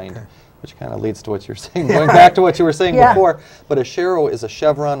all signed, which kind of leads to what you're saying, going back to what you were saying before. But a Cheryl is a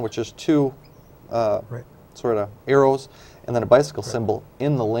chevron, which is two sort of arrows, and then a bicycle symbol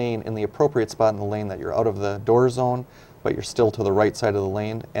in the lane, in the appropriate spot in the lane that you're out of the door zone, but you're still to the right side of the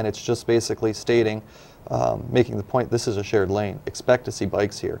lane. And it's just basically stating, making the point, this is a shared lane. Expect to see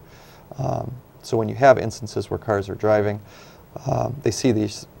bikes here. So when you have instances where cars are driving, they see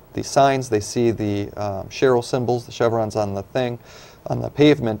these signs, they see the Cheryl symbols, the chevrons on the thing, on the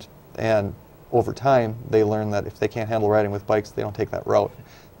pavement, and over time they learn that if they can't handle riding with bikes, they don't take that route.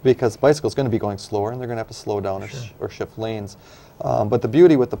 Because the bicycle's going to be going slower, and they're going to have to slow down or shift lanes. But the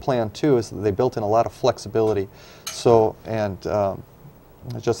beauty with the plan, too, is that they built in a lot of flexibility. So, and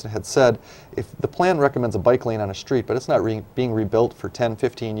as Justin had said, if the plan recommends a bike lane on a street, but it's not being rebuilt for 10,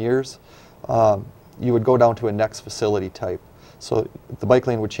 15 years, you would go down to a next facility type. So the bike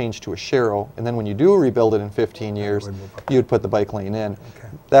lane would change to a Cheryl, and then when you do rebuild it in 15 years, you would put the bike lane in.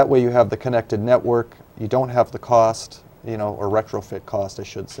 That way you have the connected network, you don't have the cost, you know, or retrofit cost, I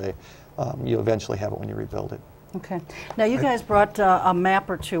should say. You'll eventually have it when you rebuild it. Okay. Now you guys brought a map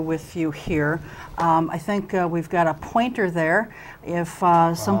or two with you here. I think we've got a pointer there. If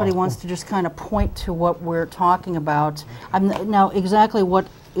somebody wants to just kind of point to what we're talking about. Now exactly what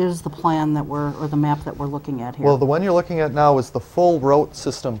is the plan that or the map that we're looking at here? Well, the one you're looking at now is the full route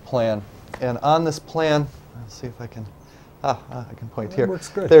system plan. And on this plan, let's see if I can, I can point here. Works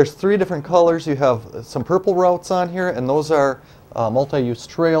good. There's 3 different colors. You have some purple routes on here, and those are multi-use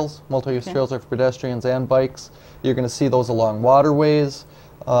trails. Multi-use trails are for pedestrians and bikes. You're going to see those along waterways,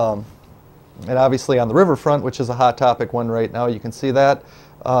 and obviously on the riverfront, which is a hot topic one right now, you can see that.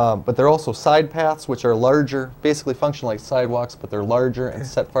 But there are also side paths, which are larger, basically function like sidewalks, but they're larger and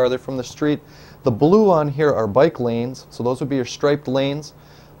set farther from the street. The blue on here are bike lanes, so those would be your striped lanes,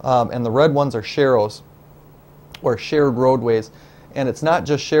 and the red ones are sharrows, or shared roadways. And it's not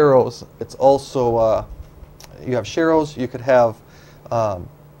just sharrows, it's also, you have sharrows, you could have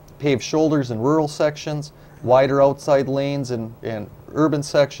paved shoulders in rural sections, wider outside lanes in urban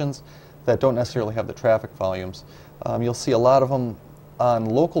sections that don't necessarily have the traffic volumes. You'll see a lot of them on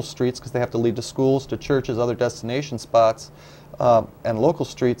local streets because they have to lead to schools, to churches, other destination spots. And local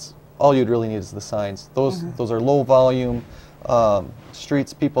streets, all you'd really need is the signs. Those are low volume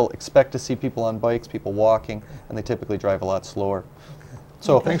streets. People expect to see people on bikes, people walking, and they typically drive a lot slower.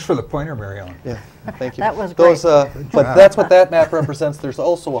 So thanks for the pointer, Mary Ellen. Yeah, thank you. That was great. But that's what that map represents. There's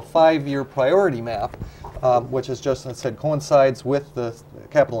also a 5-year priority map, which is just, as I said, coincides with the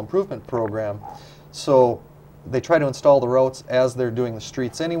capital improvement program. So they try to install the routes as they're doing the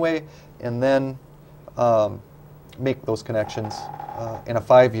streets anyway, and then make those connections in a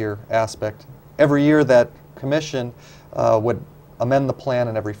 5-year aspect. Every year that commission would amend the plan,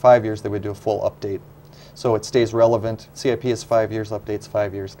 and every 5 years they would do a full update. So it stays relevant. CIP is 5 years, updates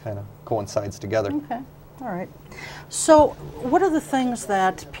 5 years, kind of coincides together. Okay, all right. So what are the things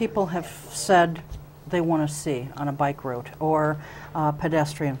that people have said they want to see on a bike route or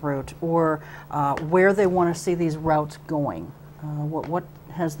pedestrian route, or where they want to see these routes going? What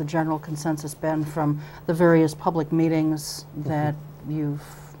has the general consensus been from the various public meetings that you've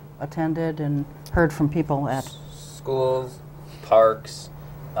attended and heard from people at? Schools, parks,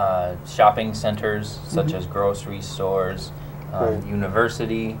 shopping centers such as grocery stores,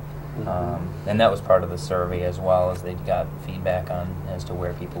 university, and that was part of the survey as well, as they got feedback on as to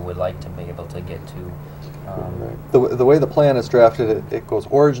where people would like to be able to get to. The way the plan is drafted, it goes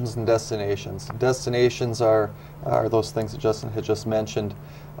origins and destinations. Destinations are those things that Justin had just mentioned,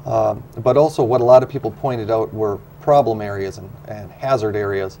 but also what a lot of people pointed out were problem areas and hazard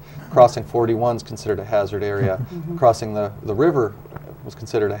areas. Crossing 41 is considered a hazard area. Crossing the river was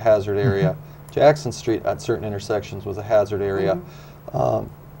considered a hazard area. Jackson Street at certain intersections was a hazard area.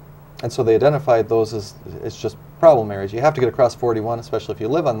 And so they identified those as just problem areas. You have to get across 41, especially if you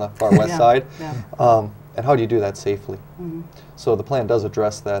live on the far west side. And how do you do that safely? So the plan does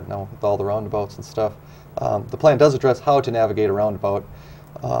address that now with all the roundabouts and stuff. The plan does address how to navigate a roundabout,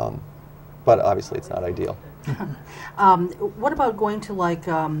 but obviously it's not ideal. What about going to like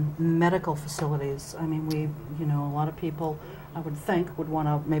medical facilities? I mean, a lot of people, I would think, would want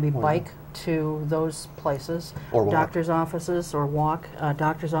to maybe bike to those places, or walk. Doctor's offices, or walk,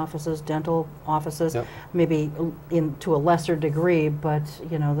 doctor's offices, dental offices, maybe to a lesser degree, but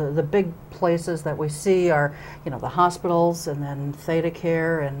the big places that we see are the hospitals, and then Theta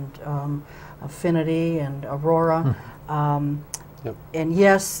Care and Affinity and Aurora. And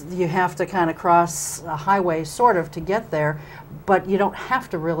yes, you have to kind of cross a highway sort of to get there, but you don't have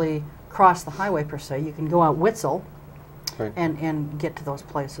to really cross the highway per se. You can go out Witzel and get to those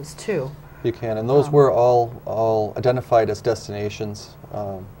places too. You can, and those were all identified as destinations.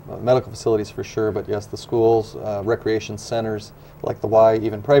 Medical facilities for sure, but yes, the schools, recreation centers like the Y,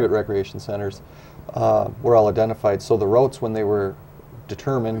 even private recreation centers, were all identified. So the routes, when they were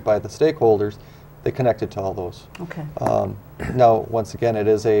determined by the stakeholders, they connected to all those. Okay. Now, once again, it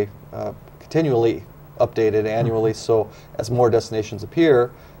is a continually updated annually, so as more destinations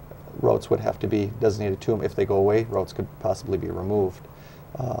appear, routes would have to be designated to them. If they go away, routes could possibly be removed.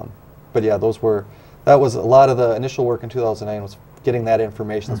 But yeah, that was a lot of the initial work in 2009 was getting that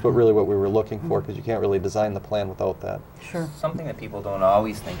information. That's what we were looking for, because you can't really design the plan without that. Sure. Something that people don't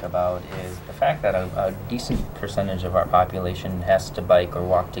always think about is the fact that a decent percentage of our population has to bike or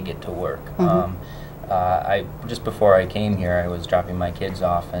walk to get to work. Just before I came here, I was dropping my kids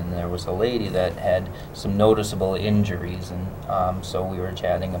off, and there was a lady that had some noticeable injuries, and so we were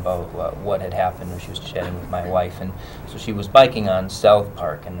chatting about what had happened. She was chatting with my wife, and so she was biking on South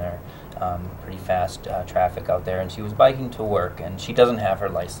Park, and there pretty fast traffic out there, and she was biking to work, and she doesn't have her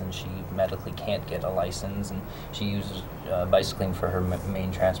license. She medically can't get a license, and she uses bicycling for her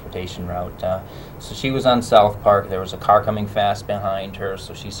main transportation route. So she was on South Park. There was a car coming fast behind her,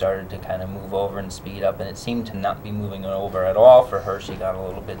 so she started to kind of move over and speed up, and it seemed to not be moving over at all for her. She got a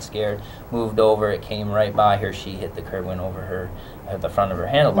little bit scared, moved over, it came right by her, she hit the curb, went over her at the front of her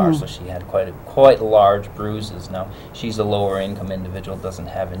handlebar, so she had quite large bruises. Now, she's a lower income individual, doesn't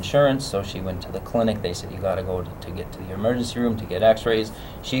have insurance, so she went to the clinic. They said, you got to go to get to the emergency room to get x-rays.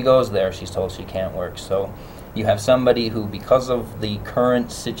 She goes there, she's told she can't work. So you have somebody who, because of the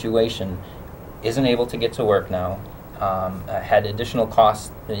current situation, isn't able to get to work now, had additional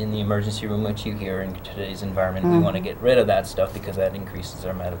costs in the emergency room, which you hear in today's environment. We want to get rid of that stuff because that increases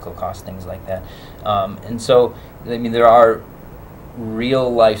our medical costs, things like that. And so, I mean, there are real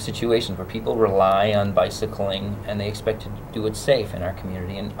life situations where people rely on bicycling and they expect to do it safe in our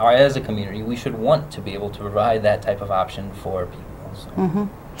community. And as a community, we should want to be able to provide that type of option for people. So.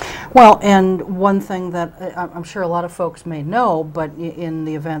 Well, and one thing that I'm sure a lot of folks may know, but in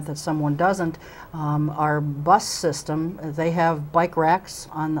the event that someone doesn't, our bus system, they have bike racks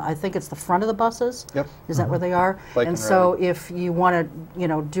on, I think it's the front of the buses. Yep. Is that where they are? Bike and so if you want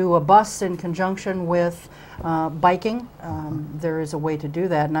to, do a bus in conjunction with biking, there is a way to do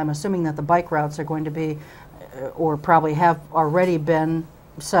that. And I'm assuming that the bike routes are going to be, or probably have already been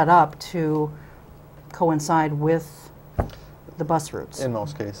set up to coincide with the bus routes. In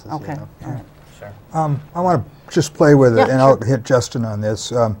most cases, okay. yeah. All right. Sure. I want to just play with it, Yeah, and sure. I'll hit Justin on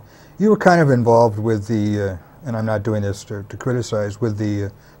this. You were kind of involved with the, and I'm not doing this to criticize, with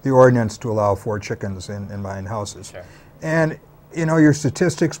the ordinance to allow 4 chickens in mine houses. Sure. And your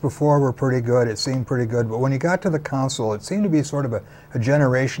statistics before were pretty good. It seemed pretty good, but when you got to the council, it seemed to be sort of a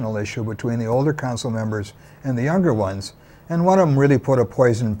generational issue between the older council members and the younger ones. And one of them really put a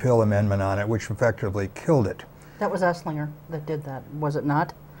poison pill amendment on it, which effectively killed it. That was Esslinger that did that, was it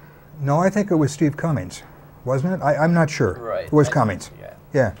not? No, I think it was Steve Cummings, wasn't it? I'm not sure. Right. It was Cummings. Yeah.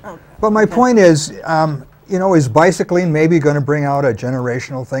 Yeah. Oh, But my point is, is bicycling maybe going to bring out a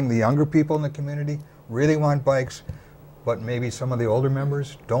generational thing? The younger people in the community really want bikes, but maybe some of the older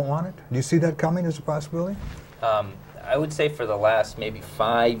members don't want it? Do you see that coming as a possibility? I would say for the last maybe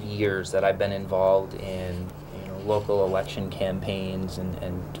 5 years that I've been involved in local election campaigns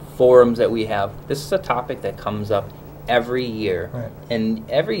and forums that we have, this is a topic that comes up every year. Right. And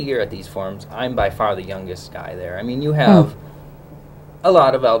every year at these forums, I'm by far the youngest guy there. I mean, you have a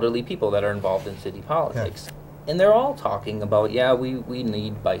lot of elderly people that are involved in city politics. Yeah. And they're all talking about, we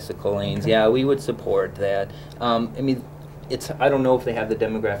need bicycle lanes. Yeah, we would support that. I mean, I don't know if they have the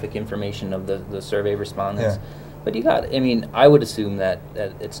demographic information of the survey respondents. Yeah. But I would assume that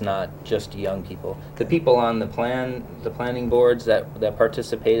it's not just young people. The people on the planning boards that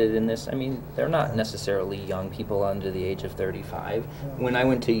participated in this, they're not necessarily young people under the age of 35. When I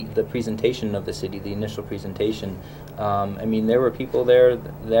went to the presentation of the city, the initial presentation, there were people there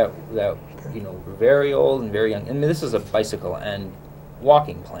that were very old and very young. This is a bicycle and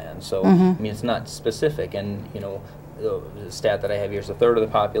walking plan, so it's not specific. And the stat that I have here is a third of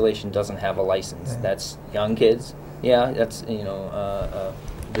the population doesn't have a license. That's young kids. Yeah, that's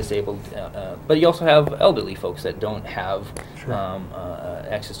disabled. But you also have elderly folks that don't have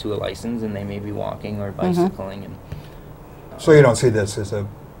access to a license, and they may be walking or bicycling. And so you don't see this as a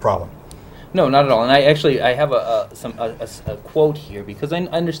problem? No, not at all. And I have a quote here, because I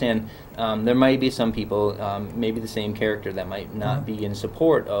understand there might be some people, maybe the same character, that might not be in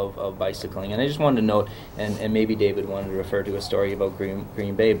support of bicycling. And I just wanted to note, and maybe David wanted to refer to a story about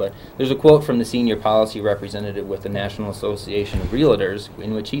Green Bay, but there's a quote from the senior policy representative with the National Association of Realtors,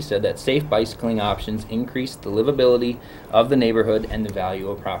 in which he said that safe bicycling options increase the livability of the neighborhood and the value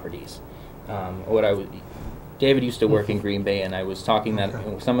of properties. David used to work in Green Bay, and I was talking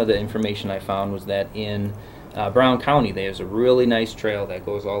that some of the information I found was that in Brown County there's a really nice trail that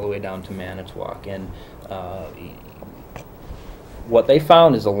goes all the way down to Manitowoc, and what they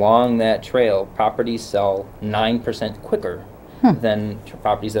found is along that trail, properties sell 9% quicker than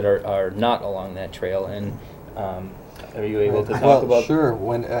properties that are not along that trail. And are you able to talk about? Sure.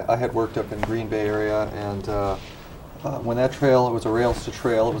 When I had worked up in Green Bay area, and when that trail, it was a rails to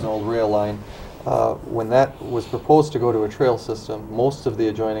trail, it was an old rail line. When that was proposed to go to a trail system, most of the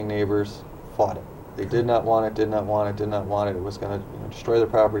adjoining neighbors fought it. They did not want it, did not want it, did not want it. It was going to destroy their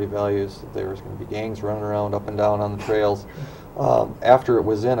property values. There was going to be gangs running around up and down on the trails. After it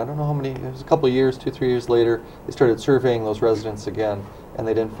was in, I don't know how many, it was a couple of years, 2-3 years later, they started surveying those residents again, and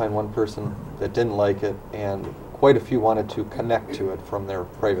they didn't find one person that didn't like it, and quite a few wanted to connect to it from their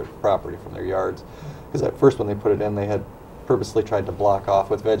private property, from their yards. Because at first when they put it in, they had purposely tried to block off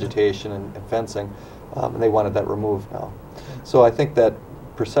with vegetation and fencing, and they wanted that removed now. So I think that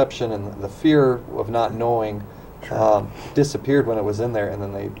perception and the fear of not knowing disappeared when it was in there, and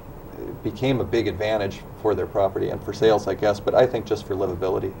then they became a big advantage for their property and for sales, I guess, but I think just for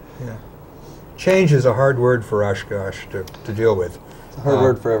livability. Yeah. Change is a hard word for Oshkosh to deal with. It's a hard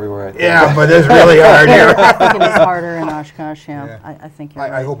word for everywhere, I think. Yeah, but it's really hard here. I think it is harder in Oshkosh, yeah. I think you're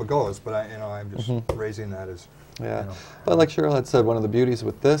right. I hope it goes, but I'm just raising that as, yeah. But like Cheryl had said, one of the beauties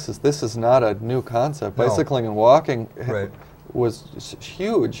with this is not a new concept. No. Bicycling and walking was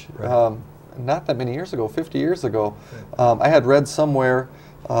huge. Right. Not that many years ago, 50 years ago. I had read somewhere,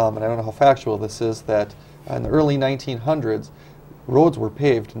 and I don't know how factual this is, that in the early 1900s, roads were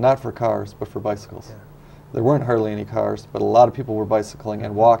paved not for cars, but for bicycles. Yeah. There weren't hardly any cars, but a lot of people were bicycling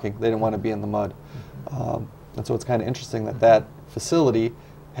and walking. They didn't want to be in the mud. And so it's kind of interesting that that facility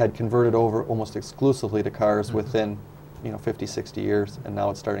had converted over almost exclusively to cars within 50, 60 years, and now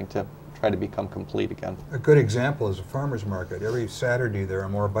it's starting to try to become complete again. A good example is a farmer's market. Every Saturday there are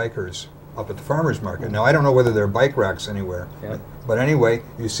more bikers up at the farmer's market. Now, I don't know whether there are bike racks anywhere, but anyway,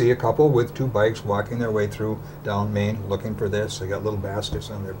 you see a couple with 2 bikes walking their way through down Main looking for this. They got little baskets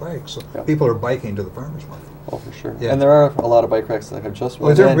on their bikes. So people are biking to the farmer's market. Oh, for sure. Yeah. And there are a lot of bike racks that have just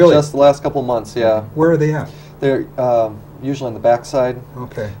went in really? Just the last couple months, yeah. Where are they at? They're usually on the back side.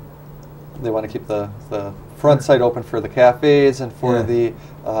 Okay. They want to keep the front side open for the cafes and for the,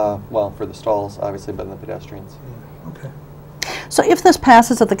 for the stalls, obviously, but the pedestrians. Yeah. Okay. So if this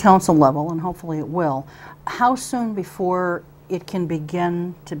passes at the council level, and hopefully it will, how soon before it can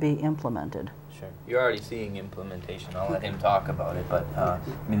begin to be implemented? Sure. You're already seeing implementation. I'll let him talk about it, but I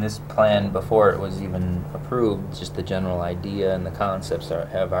mean, this plan, before it was even approved, just the general idea and the concepts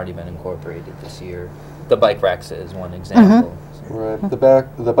have already been incorporated this year. The bike racks is one example. Right.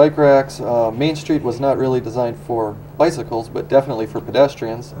 The bike racks, Main Street was not really designed for bicycles, but definitely for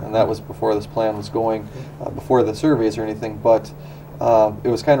pedestrians, and that was before this plan was going, before the surveys or anything, but it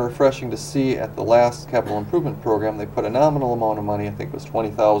was kind of refreshing to see at the last capital improvement program, they put a nominal amount of money, I think it was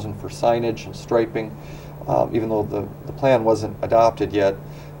 $20,000 for signage and striping, even though the plan wasn't adopted yet.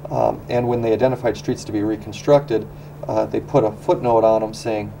 And when they identified streets to be reconstructed, they put a footnote on them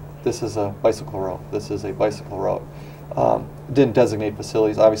saying, this is a bicycle route, this is a bicycle route. Didn't designate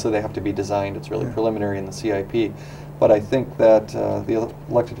facilities. Obviously, they have to be designed. It's really preliminary in the CIP. But I think that the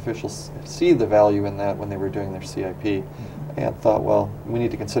elected officials see the value in that when they were doing their CIP and thought, well, we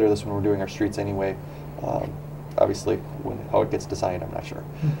need to consider this when we're doing our streets anyway. Obviously, how it gets designed, I'm not sure.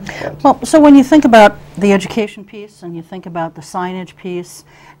 Well, so when you think about the education piece and you think about the signage piece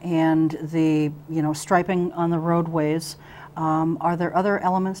and the striping on the roadways, are there other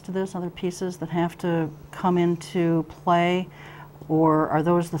elements to this, other pieces that have to come into play, or are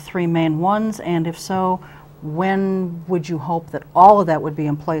those the 3 main ones? And if so, when would you hope that all of that would be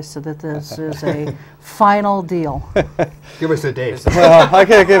in place so that this is a final deal? Give us a date. Well, I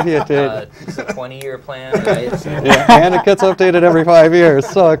can't give you a date. It's a 20-year plan, right? Yeah, and it gets updated every 5 years,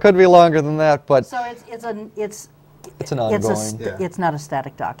 so it could be longer than that. But so it's an ongoing. It's not a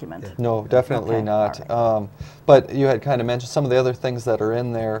static document. Yeah. No, definitely not. Right. But you had kind of mentioned some of the other things that are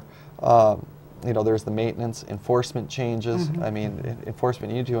in there. There's the maintenance, enforcement changes. I mean,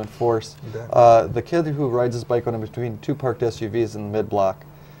 enforcement, you need to enforce. The kid who rides his bike on between 2 parked SUVs in the mid-block,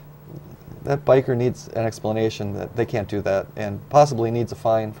 that biker needs an explanation that they can't do that, and possibly needs a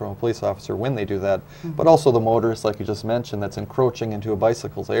fine from a police officer when they do that. But also the motorist, like you just mentioned, that's encroaching into a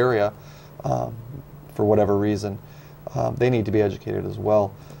bicycle's area for whatever reason. They need to be educated as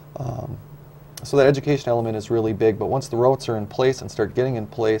well. So that education element is really big, but once the routes are in place and start getting in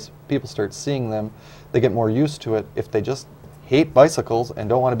place, people start seeing them, they get more used to it. If they just hate bicycles and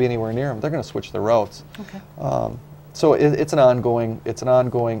don't want to be anywhere near them, they're going to switch their routes. Okay. So it's an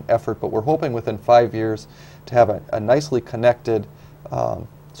ongoing effort, but we're hoping within 5 years to have a nicely connected,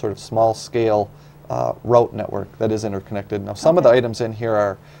 sort of small-scale route network that is interconnected. Now, some of the items in here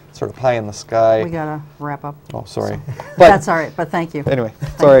are sort of pie in the sky. We gotta wrap up. Oh, sorry. So that's all right, but thank you. Anyway,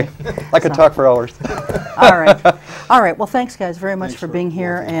 sorry. I could talk for hours. All right. All right. Well, thanks, guys, very much for being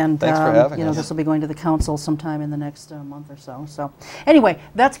here. And thanks for having us. This will be going to the council sometime in the next month or so. So anyway,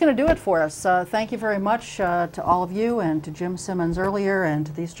 that's going to do it for us. Thank you very much to all of you, and to Jim Simmons earlier, and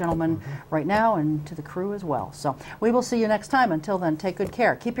to these gentlemen right now, and to the crew as well. So we will see you next time. Until then, take good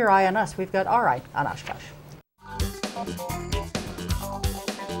care. Keep your eye on us. We've got our eye on Oshkosh.